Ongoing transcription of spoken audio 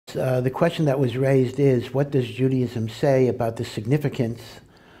The question that was raised is, what does Judaism say about the significance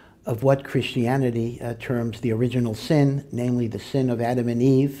of what Christianity terms the original sin, namely the sin of Adam and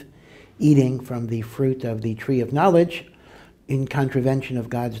Eve, eating from the fruit of the tree of knowledge in contravention of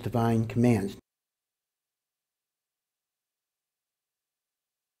God's divine commands?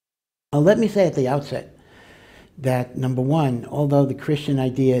 Let me say at the outset that, number one, although the Christian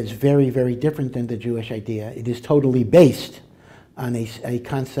idea is very, very different than the Jewish idea, it is totally based on a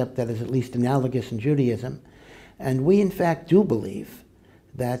concept that is at least analogous in Judaism. And we, in fact, do believe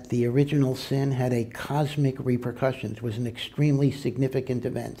that the original sin had a cosmic repercussion. It was an extremely significant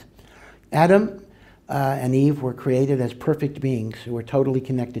event. Adam and Eve were created as perfect beings who were totally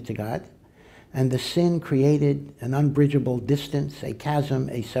connected to God. And the sin created an unbridgeable distance, a chasm,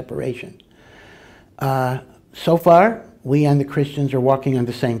 a separation. So far, we and the Christians are walking on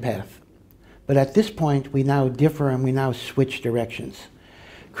the same path. But at this point, we now differ and we now switch directions.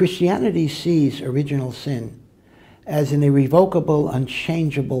 Christianity sees original sin as an irrevocable,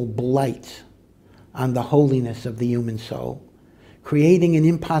 unchangeable blight on the holiness of the human soul, creating an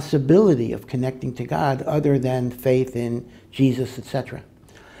impossibility of connecting to God other than faith in Jesus, etc.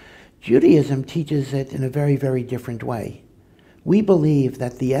 Judaism teaches it in a very, very different way. We believe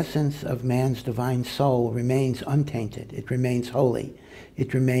that the essence of man's divine soul remains untainted. It remains holy.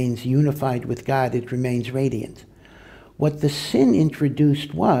 It remains unified with God. It remains radiant. What the sin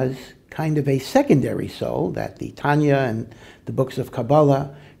introduced was kind of a secondary soul that the Tanya and the books of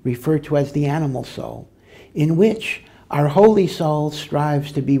Kabbalah refer to as the animal soul, in which our holy soul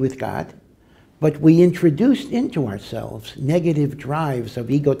strives to be with God, but we introduced into ourselves negative drives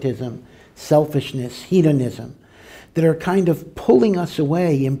of egotism, selfishness, hedonism, that are kind of pulling us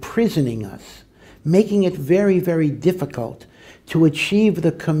away, imprisoning us, making it very, very difficult to achieve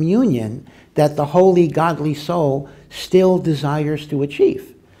the communion that the holy, godly soul still desires to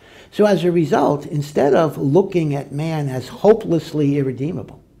achieve. So as a result, instead of looking at man as hopelessly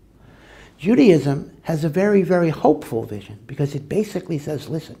irredeemable, Judaism has a very, very hopeful vision, because it basically says,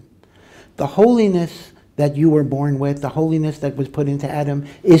 listen, the holiness that you were born with, the holiness that was put into Adam,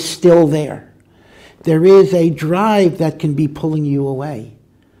 is still there. There is a drive that can be pulling you away,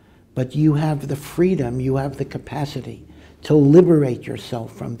 but you have the freedom, you have the capacity to liberate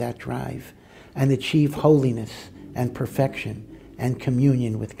yourself from that drive and achieve holiness and perfection and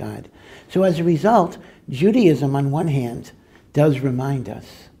communion with God. So as a result, Judaism, on one hand, does remind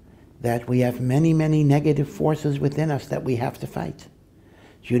us that we have many, many negative forces within us that we have to fight.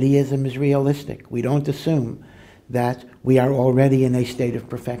 Judaism is realistic. We don't assume that we are already in a state of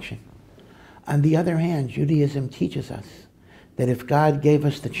perfection. On the other hand, Judaism teaches us that if God gave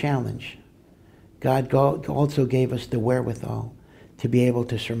us the challenge, God also gave us the wherewithal to be able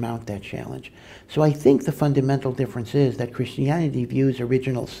to surmount that challenge. So I think the fundamental difference is that Christianity views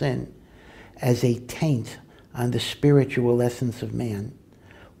original sin as a taint on the spiritual essence of man.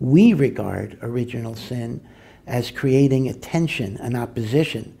 We regard original sin as creating a tension, an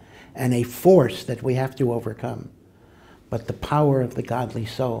opposition, and a force that we have to overcome. But the power of the godly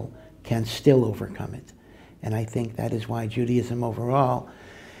soul can still overcome it. And I think that is why Judaism overall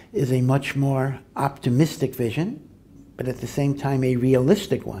is a much more optimistic vision, but at the same time a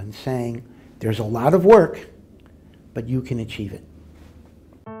realistic one, saying there's a lot of work, but you can achieve it.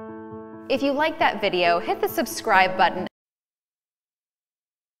 If you like that video, hit the subscribe button